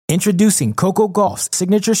Introducing Coco Gauff's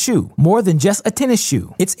signature shoe, more than just a tennis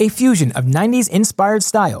shoe. It's a fusion of 90s-inspired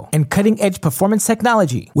style and cutting-edge performance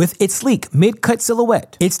technology. With its sleek mid-cut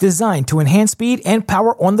silhouette, it's designed to enhance speed and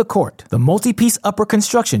power on the court. The multi-piece upper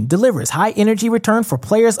construction delivers high-energy return for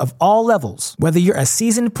players of all levels. Whether you're a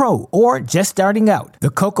seasoned pro or just starting out, the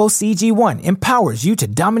Coco CG1 empowers you to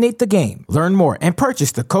dominate the game. Learn more and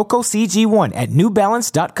purchase the Coco CG1 at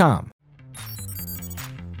NewBalance.com.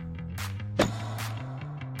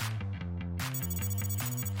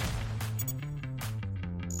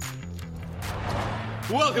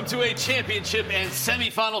 Welcome to a championship and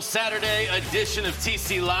semifinal Saturday edition of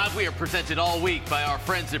TC Live. We are presented all week by our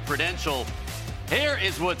friends at Prudential. Here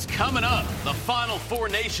is what's coming up. The final four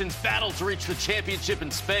nations battle to reach the championship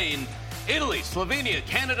in Spain. Italy, Slovenia,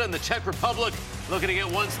 Canada, and the Czech Republic looking to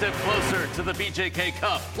get one step closer to the BJK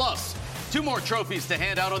Cup. Plus, two more trophies to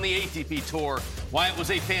hand out on the ATP Tour. Why it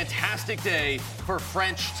was a fantastic day for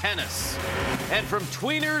French tennis. And from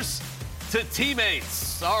tweeners to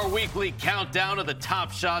teammates, our weekly countdown of the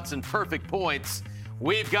top shots and perfect points.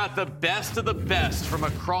 We've got the best of the best from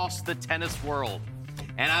across the tennis world.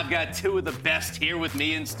 And I've got two of the best here with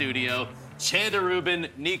me in studio. Chanda Rubin,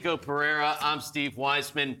 Nico Pereira. I'm Steve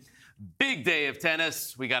Weissman. Big day of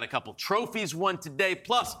tennis. We got a couple trophies won today.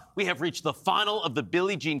 Plus, we have reached the final of the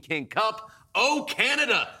Billie Jean King Cup. Oh,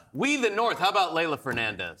 Canada! We the North. How about Leylah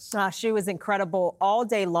Fernandez? She was incredible all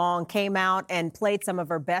day long, came out and played some of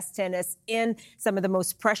her best tennis in some of the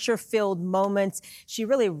most pressure-filled moments. She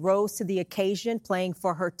really rose to the occasion, playing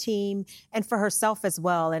for her team and for herself as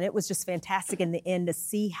well. And it was just fantastic in the end to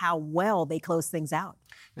see how well they closed things out.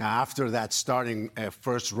 Now, after that starting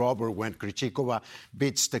first rubber when Krejcikova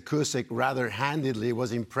beat Stakusik rather handedly, it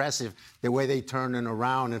was impressive the way they turned it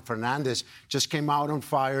around. And Fernandez just came out on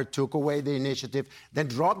fire, took away the initiative, then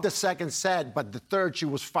dropped the second set. But the third, she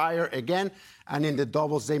was fire again. And in the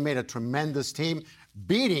doubles, they made a tremendous team,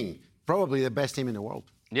 beating probably the best team in the world.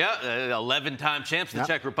 Yeah, 11-time champs. The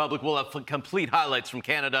Czech Republic will have complete highlights from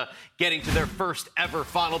Canada getting to their first ever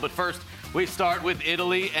final. But first, we start with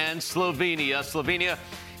Italy and Slovenia. Slovenia,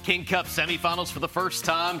 King Cup semifinals for the first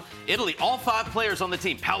time. Italy, all five players on the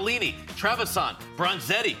team. Paolini, Trevisan,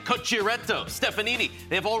 Bronzetti, Cocciaretto, Stefanini.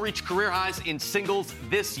 They have all reached career highs in singles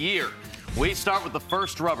this year. We start with the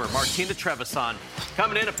first rubber, Martina Trevisan,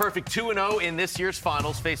 coming in a perfect 2-0 in this year's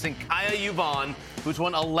finals, facing Kaya Juvan, who's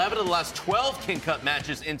won 11 of the last 12 King Cup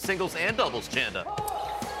matches in singles and doubles, Chanda.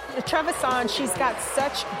 Trevisan, she's got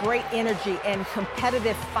such great energy and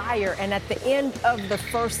competitive fire, and at the end of the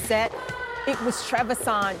first set, it was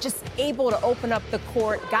Trevisan just able to open up the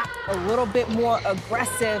court, got a little bit more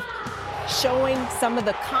aggressive, showing some of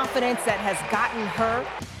the confidence that has gotten her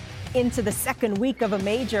into the second week of a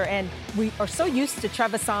major. And we are so used to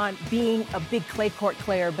Trevisan being a big clay court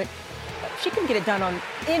player, but she can get it done on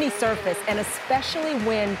any surface, and especially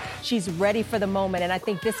when she's ready for the moment. And I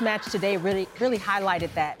think this match today really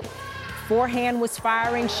highlighted that. Forehand was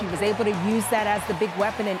firing. She was able to use that as the big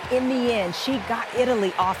weapon. And in the end, she got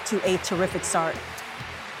Italy off to a terrific start.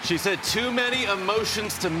 She said too many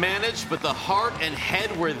emotions to manage, but the heart and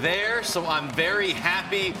head were there. So I'm very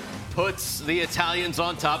happy. Puts the Italians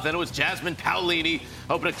on top. Then it was Jasmine Paolini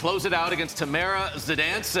hoping to close it out against Tamara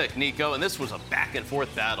Zidansek, Nico. And this was a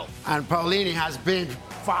back-and-forth battle. And Paolini has been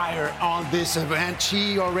fire on this event.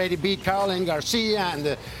 She already beat Caroline Garcia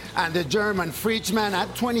and the German Friedman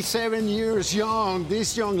at 27 years young.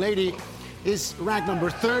 This young lady is ranked number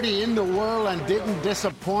 30 in the world and didn't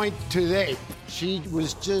disappoint today. She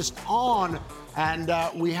was just on. And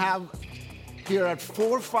we have here at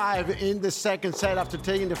 4-5 in the second set after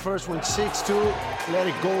taking the first one 6-2. Let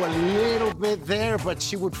it go a little bit there, but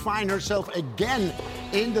she would find herself again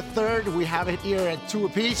in the third. We have it here at 2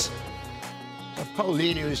 apiece. But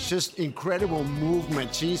Paolini is just incredible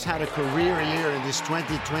movement. She's had a career year in this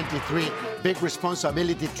 2023. Big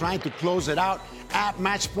responsibility trying to close it out at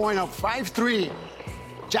match point of 5-3.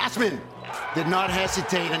 Jasmine did not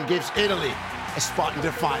hesitate and gives Italy a spot in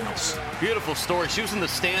the finals. Beautiful story. She was in the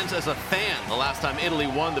stands as a fan the last time Italy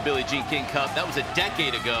won the Billie Jean King Cup. That was a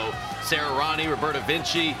decade ago. Sara Errani, Roberta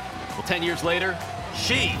Vinci. Well, 10 years later,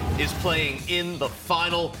 she is playing in the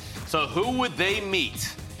final. So who would they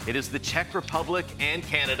meet? It is the Czech Republic and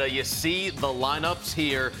Canada. You see the lineups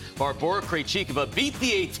here. Barbora Krejcikova beat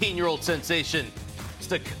the 18-year-old sensation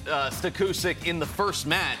Stakusik in the first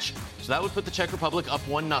match. So that would put the Czech Republic up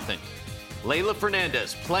 1-0. Leylah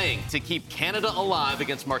Fernandez playing to keep Canada alive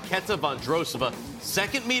against Marketa Vondrousova.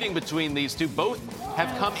 Second meeting between these two. Both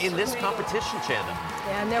have come in this competition, Chanda.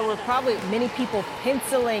 Yeah, and there were probably many people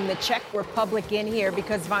penciling the Czech Republic in here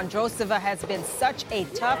because Vondrousova has been such a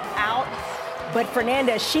tough out. But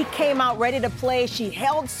Fernandez, she came out ready to play. She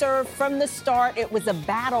held serve from the start. It was a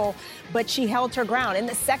battle, but she held her ground. In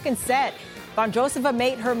the second set, Vondrousova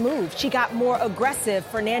made her move. She got more aggressive.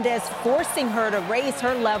 Fernandez forcing her to raise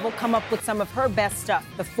her level, come up with some of her best stuff,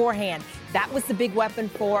 the forehand. That was the big weapon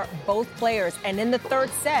for both players. And in the third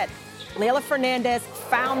set, Leylah Fernandez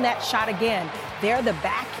found that shot again. There, the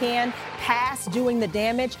backhand pass doing the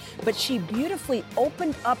damage, but she beautifully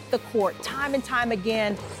opened up the court time and time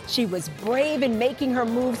again. She was brave in making her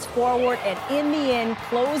moves forward, and in the end,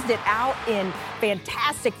 closed it out in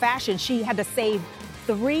fantastic fashion. She had to save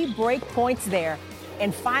 3 break points there,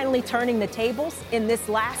 and finally turning the tables in this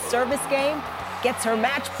last service game, gets her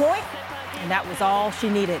match point, and that was all she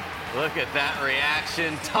needed. Look at that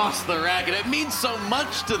reaction. Toss the racket. It means so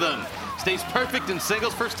much to them. Stays perfect in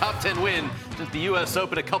singles. First top 10 win since the U.S.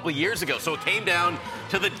 Open a couple years ago. So it came down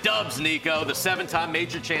to the dubs, Nico, the 7-time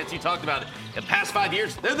major champs. You talked about it. The past 5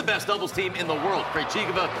 years, they're the best doubles team in the world.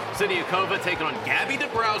 Krejcikova, Siniakova taking on Gabby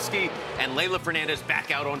Dabrowski, and Leylah Fernandez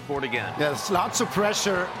back out on court again. There's lots of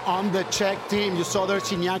pressure on the Czech team. You saw there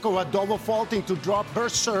Siniakova double faulting to drop her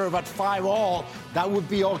serve at 5-all. That would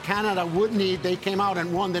be all Canada would need. They came out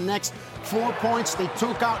and won the next 4 points. They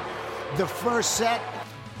took out the first set.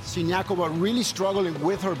 Siniakova really struggling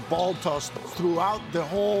with her ball toss throughout the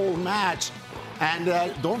whole match. And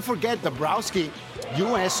don't forget Dabrowski,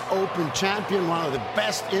 U.S. Open champion, one of the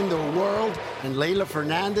best in the world. And Leylah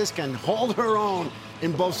Fernandez can hold her own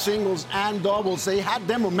in both singles and doubles. They had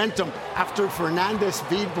their momentum after Fernandez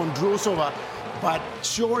beat Vondrousova, but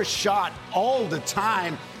sure shot all the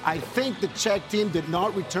time. I think the Czech team did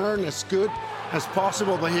not return as good as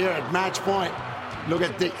possible, but here at match point, look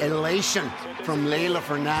at the elation from Leylah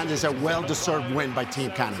Fernandez, a well-deserved win by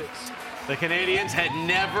Team Canada. The Canadians had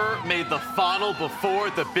never made the final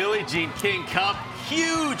before the Billie Jean King Cup.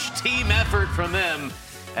 Huge team effort from them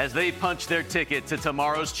as they punch their ticket to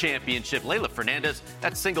tomorrow's championship. Leylah Fernandez,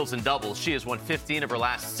 that's singles and doubles. She has won 15 of her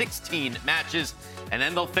last 16 matches. And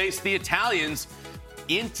then they'll face the Italians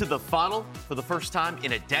into the final for the first time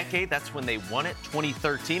in a decade. That's when they won it,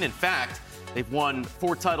 2013. In fact, they've won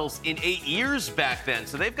 4 titles in 8 years back then.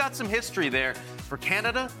 So they've got some history there. For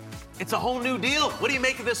Canada, it's a whole new deal. What do you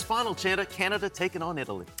make of this final, Chanda? Canada taking on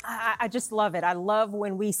Italy. I just love it. I love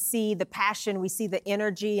when we see the passion, we see the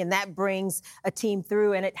energy, and that brings a team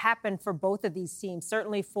through. And it happened for both of these teams.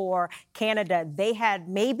 Certainly for Canada, they had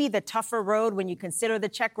maybe the tougher road when you consider the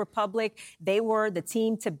Czech Republic. They were the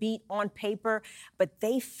team to beat on paper, but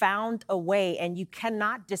they found a way. And you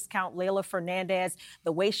cannot discount Leylah Fernandez,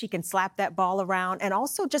 the way she can slap that ball around, and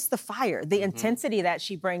also just the fire, the intensity that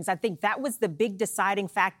she brings. I think that was the big deciding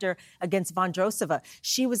factor against Vondrousova.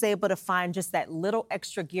 She was able to find just that little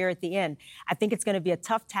extra gear at the end. I think it's going to be a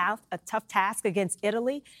tough task against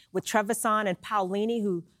Italy with Trevisan and Paolini,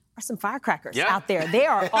 who are some firecrackers out there. They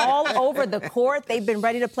are all over the court. They've been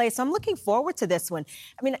ready to play. So I'm looking forward to this one.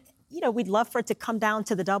 I mean, you know, we'd love for it to come down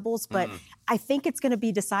to the doubles, but I think it's going to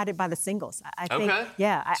be decided by the singles. I think,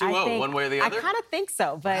 I think one way or the other? I kind of think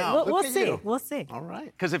so, but we'll see. You. We'll see. All right.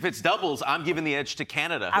 Because if it's doubles, I'm giving the edge to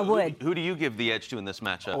Canada. I would. Who do you give the edge to in this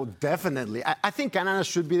matchup? Oh, definitely. I think Canada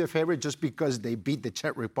should be the favorite just because they beat the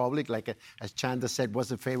Czech Republic, like as Chanda said, was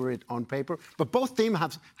the favorite on paper. But both teams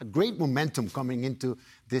have a great momentum coming into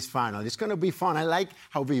this final. It's going to be fun. I like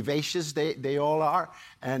how vivacious they all are,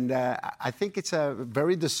 and I think it's a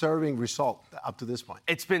very deserving result up to this point.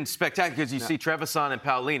 It's been spectacular because you see Trevisan and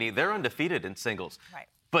Paolini, they're undefeated in singles. Right.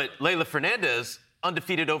 But Leylah Fernandez,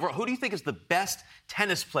 undefeated overall. Who do you think is the best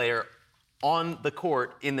tennis player on the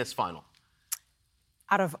court in this final?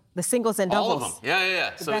 Out of the singles and doubles. All of them.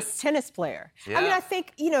 Yeah. The best tennis player. Yeah. I mean, I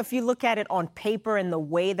think, you know, if you look at it on paper and the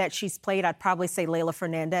way that she's played, I'd probably say Leylah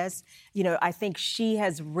Fernandez. You know, I think she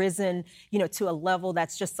has risen, you know, to a level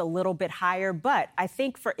that's just a little bit higher. But I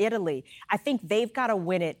think for Italy, I think they've got to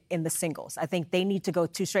win it in the singles. I think they need to go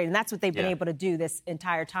 2 straight. And that's what they've been able to do this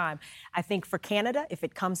entire time. I think for Canada, if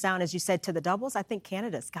it comes down, as you said, to the doubles, I think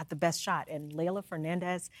Canada's got the best shot. And Leylah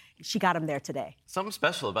Fernandez, she got them there today. Something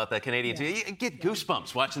special about that Canadian team. You get goosebumps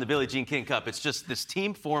watching the Billie Jean King Cup. It's just this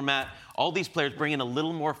team format. All these players bring in a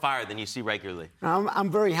little more fire than you see regularly. I'm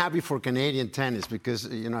very happy for Canadian tennis because,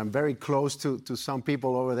 you know, I'm very close to some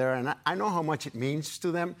people over there, and I know how much it means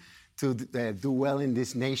to them to do well in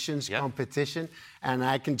this nation's competition. And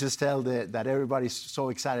I can just tell that everybody's so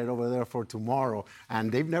excited over there for tomorrow.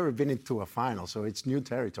 And they've never been into a final, so it's new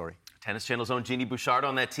territory. Tennis Channel's own Jeannie Bouchard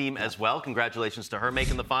on that team as well. Congratulations to her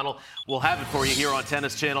making the final. We'll have it for you here on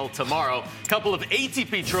Tennis Channel tomorrow. A couple of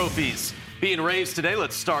ATP trophies being raised today.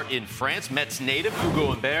 Let's start in France. Metz native Hugo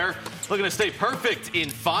Humbert looking to stay perfect in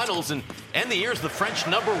finals and end the year as the French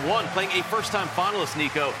 #1, playing a first-time finalist,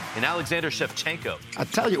 Nico, in Alexander Shevchenko. I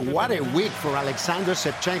tell you, what a week for Alexander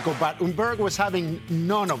Shevchenko, but Humbert was having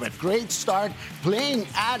none of it. Great start, playing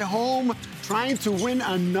at home, trying to win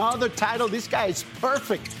another title. This guy is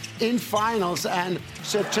perfect in finals, and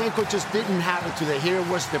Shevchenko just didn't have it today. Here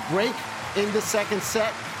was the break in the second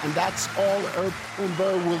set, and that's all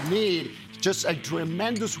Humbert will need. Just a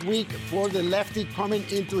tremendous week for the lefty coming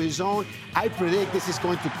into his own. I predict this is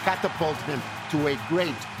going to catapult him to a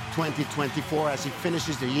great 2024 as he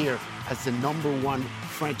finishes the year as the #1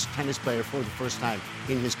 French tennis player for the first time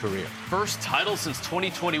in his career. First title since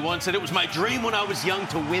 2021. Said it was my dream when I was young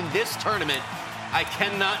to win this tournament. I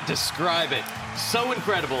cannot describe it. So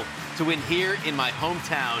incredible to win here in my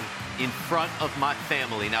hometown in front of my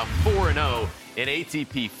family. Now 4-0 in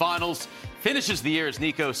ATP Finals. Finishes the year, as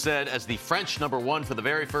Nico said, as the French #1 for the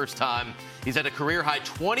very first time. He's at a career-high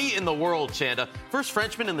 20 in the world, Chanda. First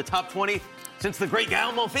Frenchman in the top 20 since the great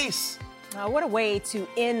Gaël Monfils. What a way to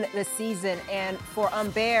end the season. And for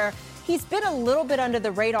Humbert, he's been a little bit under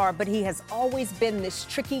the radar, but he has always been this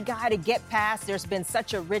tricky guy to get past. There's been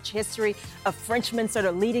such a rich history of Frenchmen sort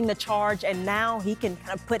of leading the charge, and now he can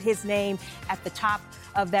kind of put his name at the top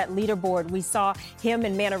of that leaderboard. We saw him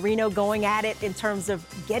and Mannarino going at it in terms of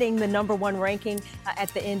getting the #1 ranking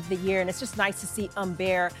at the end of the year, and it's just nice to see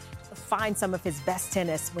Humbert find some of his best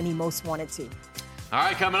tennis when he most wanted to. All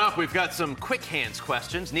right, coming up, we've got some quick hands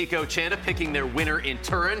questions. Nico, Chanda picking their winner in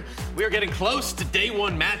Turin. We are getting close to day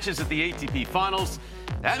 1 matches at the ATP Finals.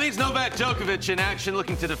 That means Novak Djokovic in action,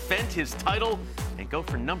 looking to defend his title and go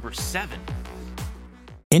for #7.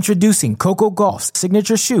 Introducing Coco Gauff's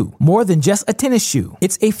signature shoe, more than just a tennis shoe.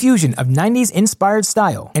 It's a fusion of 90s-inspired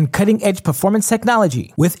style and cutting-edge performance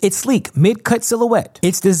technology with its sleek mid-cut silhouette.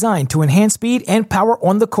 It's designed to enhance speed and power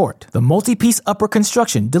on the court. The multi-piece upper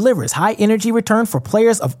construction delivers high-energy return for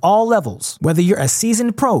players of all levels. Whether you're a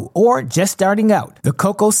seasoned pro or just starting out, the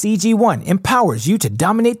Coco CG1 empowers you to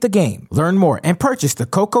dominate the game. Learn more and purchase the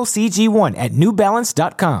Coco CG1 at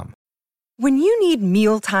NewBalance.com. When you need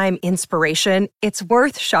mealtime inspiration, it's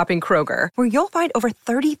worth shopping Kroger, where you'll find over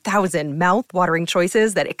 30,000 mouth-watering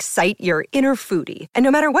choices that excite your inner foodie. And no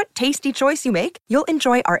matter what tasty choice you make, you'll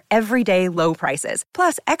enjoy our everyday low prices,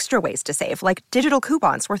 plus extra ways to save, like digital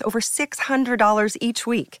coupons worth over $600 each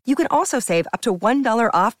week. You can also save up to $1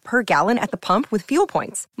 off per gallon at the pump with fuel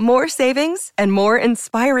points. More savings and more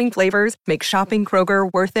inspiring flavors make shopping Kroger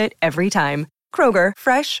worth it every time. Kroger,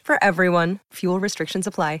 fresh for everyone. Fuel restrictions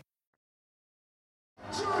apply.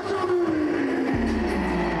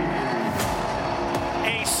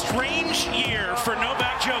 A strange year for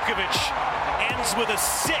Novak Djokovic ends with a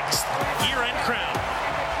 6th year-end crown.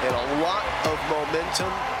 And a lot of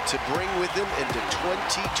momentum to bring with him into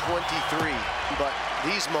 2023. But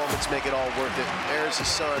these moments make it all worth it. There's his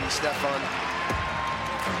son, Stefan.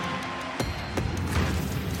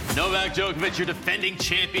 Novak Djokovic, your defending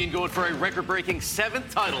champion, going for a record-breaking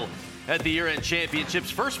 7th title at the year-end championships.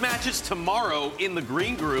 First matches tomorrow in the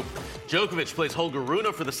green group. Djokovic plays Holger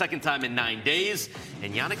Rune for the second time in 9 days,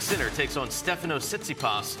 and Jannik Sinner takes on Stefanos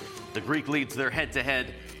Tsitsipas. The Greek leads their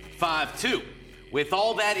head-to-head 5-2. With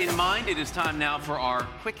all that in mind, it is time now for our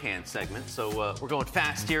quick hand segment. So we're going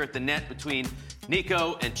fast here at the net between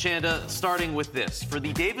Nico and Chanda, starting with this. For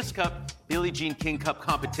the Davis Cup, Billie Jean King Cup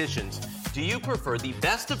competitions, do you prefer the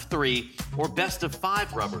best of 3 or best of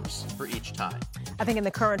 5 rubbers for each tie? I think in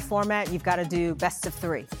the current format, you've got to do best of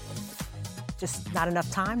 3. Just not enough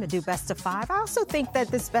time to do best of 5. I also think that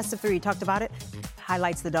this best of 3, you talked about it,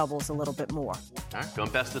 highlights the doubles a little bit more. All right,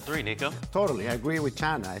 going best of 3, Nico. Totally, I agree with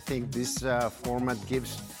Chanda. I think this format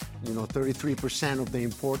gives 33% of the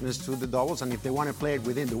importance to the doubles, and if they want to play it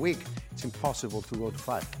within the week, it's impossible to go to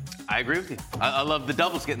 5. I agree with you. I love the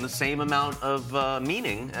doubles getting the same amount of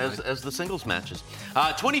meaning as the singles matches.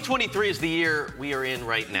 2023 is the year we are in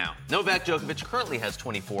right now. Novak Djokovic currently has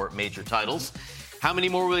 24 major titles. How many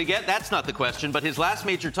more will he get? That's not the question, but his last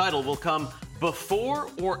major title will come before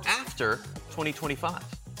or after 2025.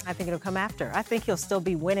 I think it'll come after. I think he'll still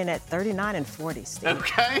be winning at 39 and 40, Steve.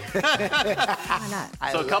 Okay. Why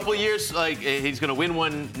not? So a couple years, like he's going to win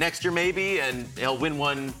one next year maybe, and he'll win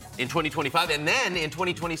one in 2025, and then in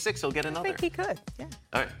 2026 he'll get another. I think he could, yeah.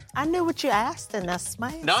 All right. I knew what you asked, and that's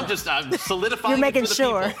my answer. No, I'm solidifying You're making it for the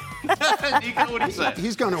sure. Nico, what do you say?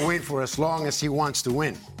 He's going to win for as long as he wants to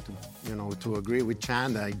win. To agree with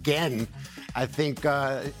Chanda again, I think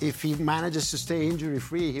if he manages to stay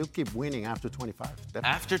injury-free, he'll keep winning after 25. Definitely.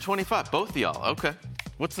 After 25, both of y'all. Okay.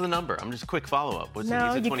 What's the number? I'm just a quick follow-up.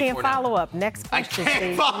 No, you can't follow up. Next question, I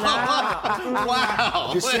can't follow up.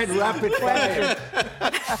 Wow. You said rapid fire.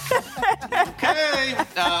 Okay.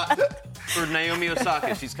 For Naomi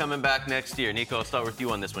Osaka, she's coming back next year. Nico, I'll start with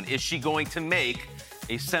you on this one. Is she going to make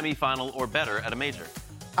a semifinal or better at a major?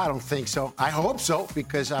 I don't think so. I hope so,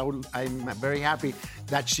 because I'm very happy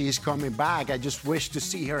that she's coming back. I just wish to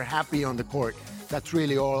see her happy on the court. That's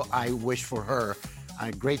really all I wish for her.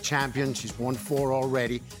 A great champion. She's won 4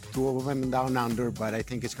 already, 2 of them down under, but I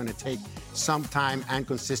think it's going to take some time and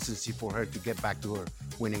consistency for her to get back to her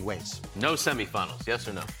winning ways. No semifinals, yes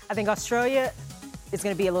or no? I think Australia is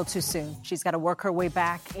going to be a little too soon. She's got to work her way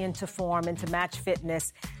back into form, into match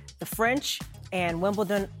fitness. The French and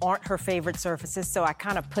Wimbledon aren't her favorite surfaces, so I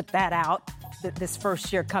kind of put that out this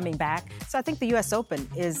first year coming back. So I think the U.S. Open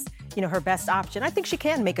is, her best option. I think she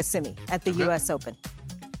can make a semi at the U.S. Open.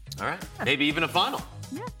 All right. Maybe even a final.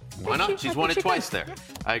 Yeah. Why not? She's won it twice there. Yeah.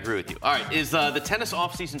 I agree with you. All right. Is the tennis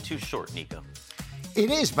offseason too short, Nico?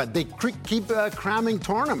 It is, but they keep cramming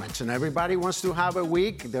tournaments, and everybody wants to have a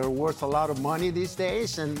week. They're worth a lot of money these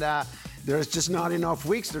days, and there's just not enough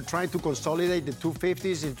weeks. They're trying to consolidate the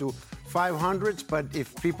 250s into 500s, but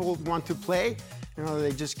if people want to play,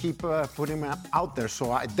 they just keep putting them out there.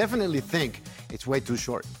 So I definitely think it's way too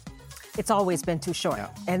short. It's always been too short. Yeah.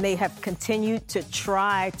 And they have continued to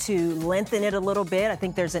try to lengthen it a little bit. I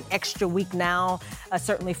think there's an extra week now,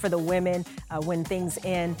 certainly for the women when things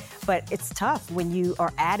end. But it's tough when you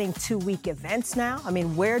are adding 2-week events now. I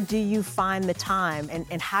mean, where do you find the time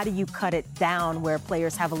and how do you cut it down where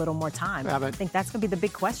players have a little more time? Yeah, I think that's going to be the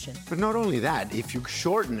big question. But not only that, if you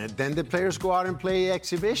shorten it, then the players go out and play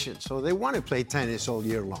exhibitions. So they want to play tennis all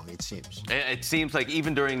year long, it seems. It seems like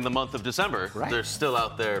even during the month of December, Right. they're still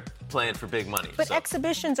out there playing for big money. But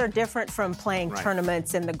exhibitions are different from playing Right.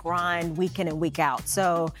 tournaments and the grind week in and week out.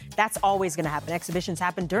 So that's always going to happen. Exhibitions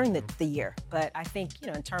happen during the year. But I think,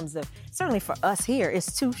 in terms of, certainly for us here,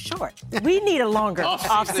 it's too short. We need a longer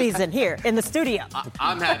off-season here in the studio.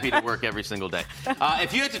 I'm happy to work every single day.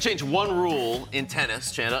 If you had to change one rule in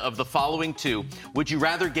tennis, Chanda, of the following 2, would you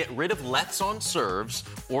rather get rid of lets on serves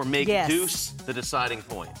or make Yes. deuce the deciding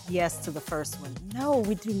point? Yes to the first one. No,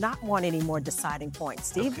 we do not want any more deciding points,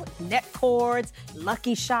 Steve. Net cords,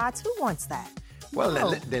 lucky shots. Who wants that? Well,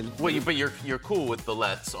 No. But you're cool with the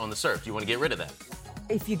lets on the serve. Do you want to get rid of that?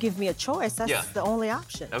 If you give me a choice, that's the only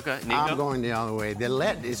option. Okay, Nico? I'm going the other way. The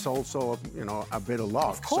lead is also, a bit of luck.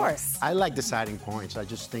 Of course. So I like deciding points. I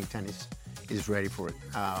just think tennis is ready for it.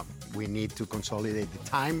 We need to consolidate the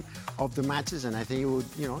time of the matches, and I think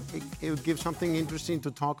it would give something interesting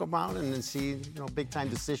to talk about and then see, big time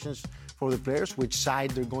decisions for the players, which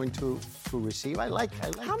side they're going to receive. I like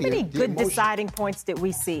How the, many the good emotion. deciding points did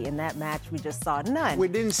we see in that match we just saw? None. We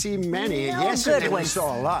didn't see many. No Yesterday good we ones.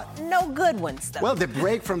 saw a lot. No good ones, though. Well, the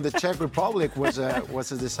break from the Czech Republic was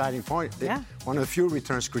a deciding point. Yeah. One of the few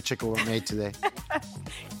returns Krejcikova made today.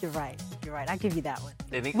 You're right. I'll give you that one.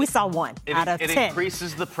 It- We saw one out of 10. It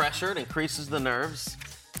increases the pressure, it increases the nerves,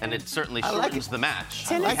 and it certainly shortens the match.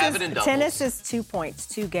 Have it in doubles. Tennis is 2 points,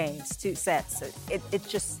 2 games, 2 sets.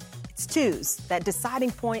 It's twos. That deciding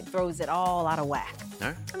point throws it all out of whack. All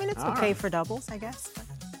right. I mean, it's okay for doubles, I guess.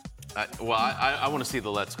 I want to see the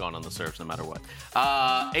lets gone on the serves no matter what.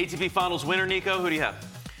 ATP Finals winner, Nico, who do you have?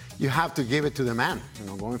 You have to give it to the man,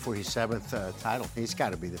 going for his 7th title. He's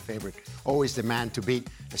got to be the favorite. Always the man to beat,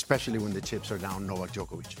 especially when the chips are down, Novak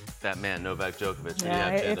Djokovic. That man, Novak Djokovic. Yeah,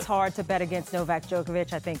 it's hard to bet against Novak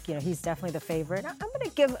Djokovic. I think, he's definitely the favorite. I'm going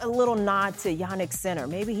to give a little nod to Jannik Sinner.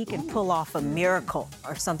 Maybe he can pull off a miracle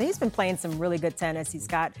or something. He's been playing some really good tennis. He's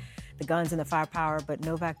got the guns and the firepower, but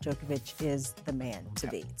Novak Djokovic is the man to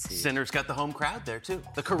beat. Sinner's got the home crowd there, too.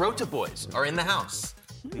 The Carota boys are in the house.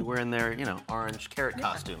 Be wearing their, orange carrot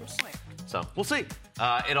costumes. So we'll see.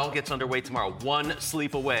 It all gets underway tomorrow, one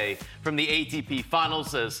sleep away from the ATP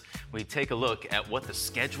Finals as we take a look at what the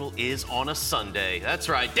schedule is on a Sunday. That's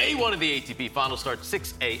right, day 1 of the ATP Finals starts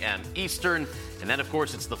 6 a.m. Eastern. And then, of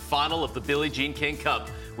course, it's the final of the Billie Jean King Cup.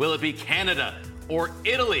 Will it be Canada or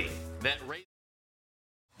Italy that race?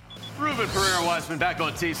 Ruben Pereira-Wiseman back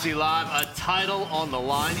on TC Live. A title on the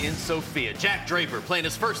line in Sofia. Jack Draper playing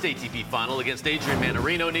his first ATP final against Adrian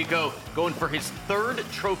Mannarino. Nico going for his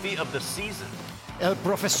 3rd trophy of the season. El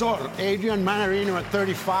Profesor, Adrian Mannarino at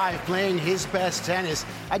 35, playing his best tennis.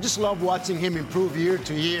 I just love watching him improve year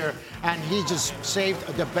to year, and he just saved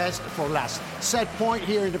the best for last. Set point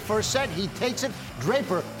here in the first set, he takes it.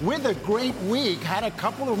 Draper, with a great week, had a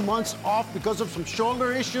couple of months off because of some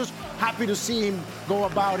shoulder issues. Happy to see him go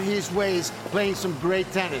about his ways, playing some great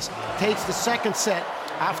tennis. Takes the second set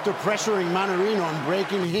after pressuring Mannarino and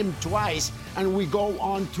breaking him twice, and we go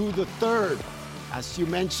on to the third. As you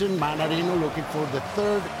mentioned, Mannarino looking for the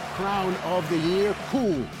third crown of the year.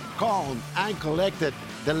 Cool, calm, and collected.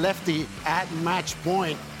 The lefty at match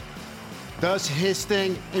point does his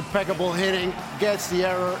thing, impeccable hitting, gets the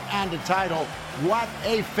error and the title. What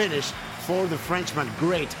a finish for the Frenchman.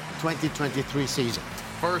 Great 2023 season.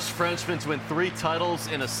 First Frenchman to win 3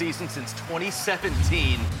 titles in a season since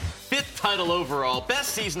 2017. 5th title overall, best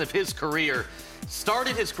season of his career.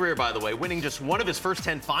 Started his career, by the way, winning just 1 of his first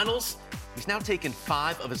 10 finals. He's now taken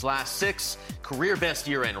 5 of his last 6. Career best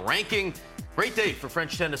year-end ranking. Great day for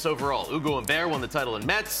French tennis overall. Ugo Humbert won the title in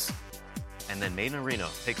Metz. And then Mannarino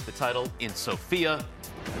takes the title in Sofia.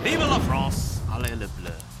 Vive la France! Allez le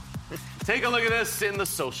bleu. Take a look at this in the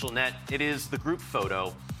social net. It is the group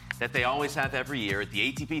photo that they always have every year at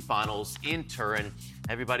the ATP Finals in Turin.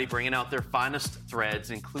 Everybody bringing out their finest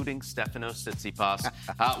threads, including Stefanos Tsitsipas.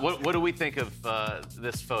 What do we think of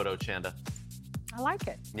this photo, Chanda? I like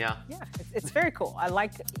it. Yeah? Yeah, it's very cool. I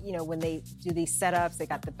like, when they do these setups, they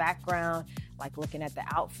got the background, like looking at the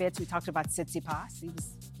outfits. We talked about Tsitsipas. He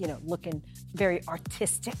was, looking very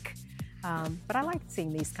artistic. But I like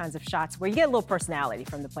seeing these kinds of shots where you get a little personality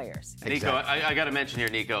from the players. Nico, I got to mention here,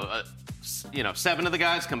 Nico, 7 of the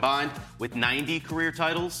guys combined with 90 career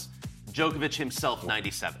titles. Djokovic himself,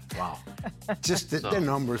 97. Wow. Just the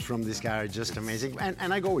numbers from this guy are just amazing.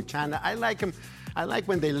 And I go with Chanda. I like him. I like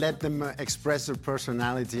when they let them express their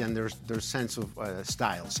personality and their sense of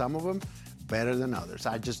style. Some of them better than others.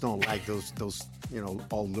 I just don't like those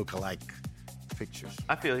all look-alike pictures.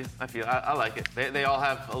 I feel you. I like it. They all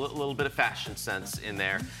have a little bit of fashion sense in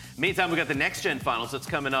there. Meantime, we got the Next Gen Finals that's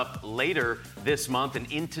coming up later this month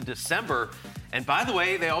and into December. And by the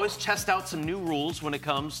way, they always test out some new rules when it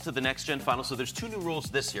comes to the Next Gen Finals. So there's 2 new rules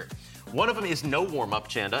this year. One of them is no warm-up,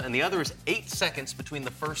 Chanda, and the other is 8 seconds between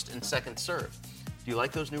the first and second serve. Do you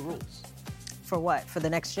like those new rules? For what? For the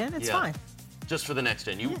Next Gen? It's fine. Just for the Next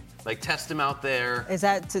Gen. You test them out there. Is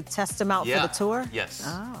that to test them out for the tour? Yes.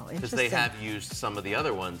 Oh, interesting. Because they have used some of the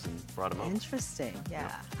other ones and brought them over. Interesting,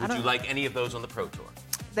 yeah. Would you like any of those on the Pro Tour?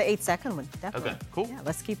 The 8-second one, definitely. Okay, cool. Yeah,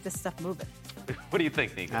 let's keep this stuff moving. What do you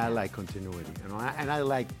think, Nico? I like continuity, and I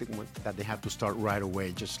like that they have to start right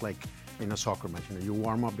away, just like in a soccer match. You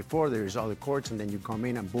warm up before, there's other courts, and then you come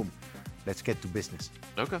in and boom, let's get to business.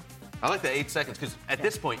 Okay. I like the 8 seconds because at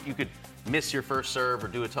this point you could miss your first serve or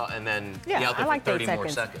do a toss and then be out there for 30 more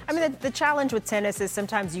seconds. I mean, the challenge with tennis is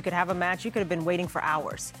sometimes you could have a match, you could have been waiting for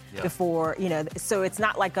hours before, so it's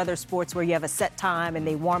not like other sports where you have a set time and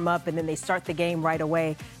they warm up and then they start the game right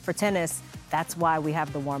away. For tennis, that's why we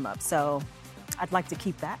have the warm up. So I'd like to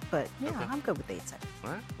keep that, but I'm good with the 8 seconds. All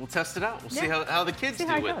right, we'll test it out. We'll see how the kids do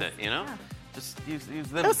with it, Yeah. Just use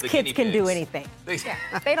them Those as the kids can pigs. do anything. They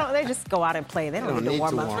just go out and play. They don't need to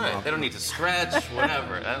warm up. Right. They don't need to stretch,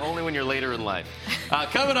 whatever. Only when you're later in life.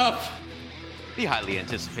 Coming up, the highly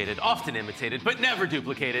anticipated, often imitated, but never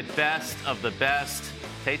duplicated, best of the best.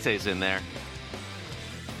 Tay-Tay's in there.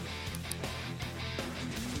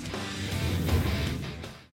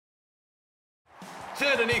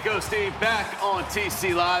 Chanda, Nico, Steve, back on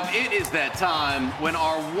TC Live. It is that time when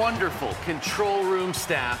our wonderful control room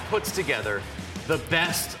staff puts together the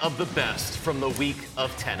best of the best from the week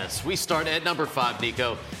of tennis. We start at number 5,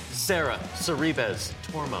 Nico. Sara Sorribes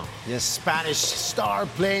Tormo. Yes, Spanish star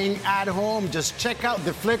playing at home. Just check out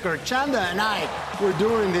the flicker. Chanda and I were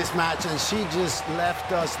doing this match, and she just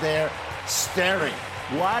left us there staring.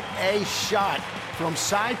 What a shot from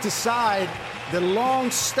side to side. The long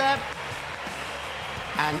step.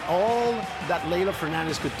 And all that Leylah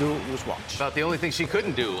Fernandez could do was watch. About the only thing she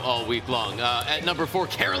couldn't do all week long. At number 4,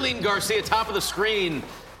 Caroline Garcia, top of the screen.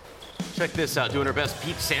 Check this out, doing her best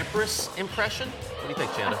Pete Sampras impression. What do you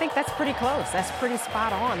think, Chanda? I think that's pretty close. That's pretty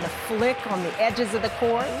spot on. The flick on the edges of the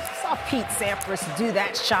court. We saw Pete Sampras do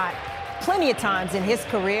that shot plenty of times in his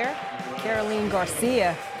career. Caroline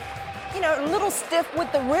Garcia, a little stiff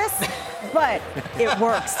with the wrist, but it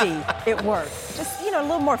worked, Steve. It worked. Just, a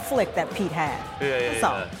little more flick that Pete had. That's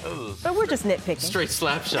all. But we're just nitpicking. Straight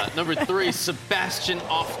slap shot. Number 3, Sebastian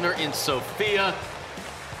Offner in Sofia.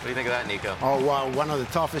 What do you think of that, Nico? Oh, wow. One of the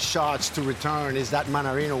toughest shots to return is that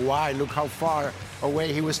Mannarino wide. Look how far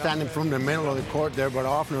away he was standing from the middle of the court there, but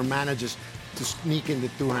Offner manages to sneak in the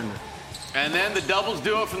 200. And then the doubles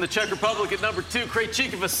duo from the Czech Republic at number 2,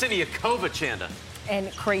 Krejcikova, Siniakova, Chanda. And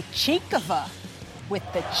Krejcikova with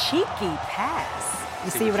the cheeky pass. You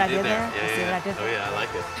see what I did there? Yeah, you see what I did there? Oh, yeah, I like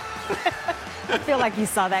it. I feel like you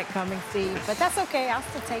saw that coming, Steve. But that's okay. I'll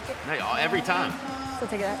still take it. Hey, every time. Still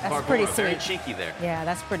take it. That's pretty sweet. Very cheeky there. Yeah,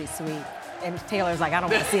 that's pretty sweet. And Taylor's like, I don't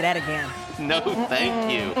want to see that again. No,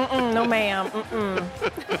 thank you. No, ma'am.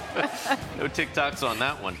 No TikToks on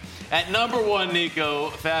that one. At number 1,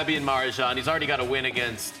 Nico, Fabian Marozsan. He's already got a win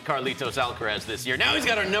against Carlitos Alcaraz this year. Now he's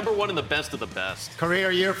got our number 1 in the best of the best.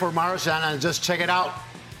 Career year for Marozsan, and just check it out.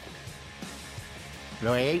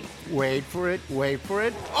 Wait for it.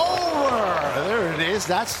 Over! There it is.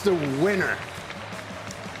 That's the winner.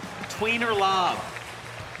 Tweener lob.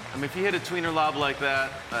 I mean, if you hit a tweener lob like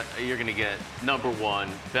that, you're going to get number 1,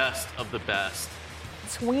 best of the best.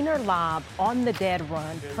 Tweener lob on the dead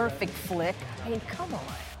run, perfect flick. I mean, come on.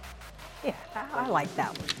 Yeah, I like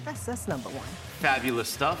that one. That's number 1. Fabulous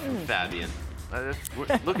stuff from Fabian.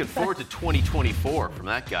 We're looking forward to 2024 from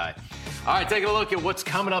that guy. All right, taking a look at what's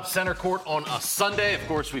coming up center court on a Sunday. Of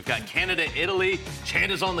course, we've got Canada, Italy.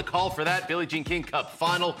 Chanda's on the call for that. Billie Jean King Cup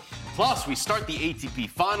final. Plus, we start the ATP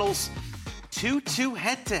finals. 2-2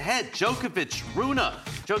 head-to-head. Djokovic, Rune.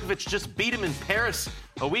 Djokovic just beat him in Paris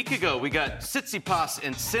a week ago. We got Tsitsipas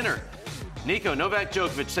and Sinner. Nico, Novak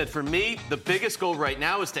Djokovic said, for me, the biggest goal right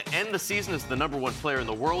now is to end the season as the number 1 player in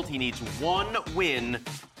the world. He needs 1 win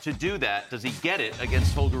to do that. Does he get it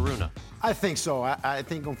against Holger Rune? I think so. I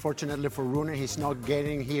think, unfortunately for Rune, he's not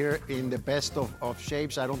getting here in the best of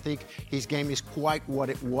shapes. I don't think his game is quite what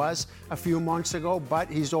it was a few months ago, but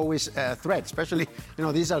he's always a threat. Especially,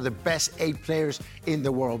 these are the best 8 players in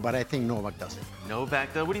the world, but I think Novak does it.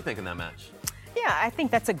 Novak, what do you think in that match? Yeah, I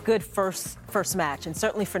think that's a good first match. And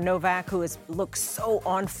certainly for Novak, who has looked so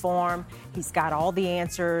on form, he's got all the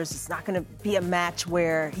answers. It's not going to be a match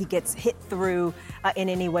where he gets hit through in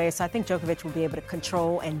any way. So I think Djokovic will be able to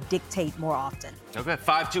control and dictate more often. Okay,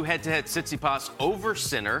 5-2 head-to-head Tsitsipas over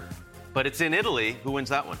Sinner, but it's in Italy. Who wins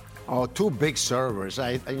that one? Oh, 2 big servers.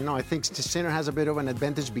 I think Sinner has a bit of an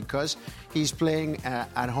advantage because he's playing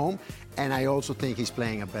at home, and I also think he's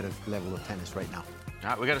playing a better level of tennis right now. All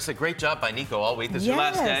right, we got to say great job by Nico all week. This is your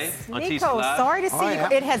last day on TC Nico, Live. sorry to see you.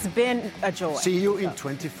 It has been a joy. See you in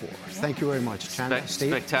 24. Thank you very much, Chanda.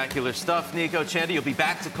 Spectacular stuff, Nico. Chanda, you'll be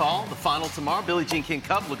back to call the final tomorrow. Billie Jean King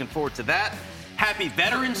Cup, looking forward to that. Happy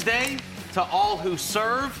Veterans Day to all who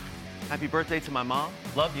serve. Happy birthday to my mom.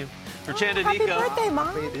 Love you. For Chanda, happy Nico. Happy birthday,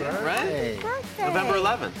 Mom. Right? Happy birthday. November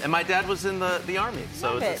 11th. And my dad was in the Army,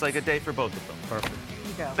 so it's like a day for both of them. Perfect.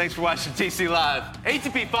 There you go. Thanks for watching TC Live.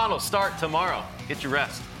 ATP Finals start tomorrow. Get your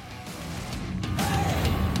rest.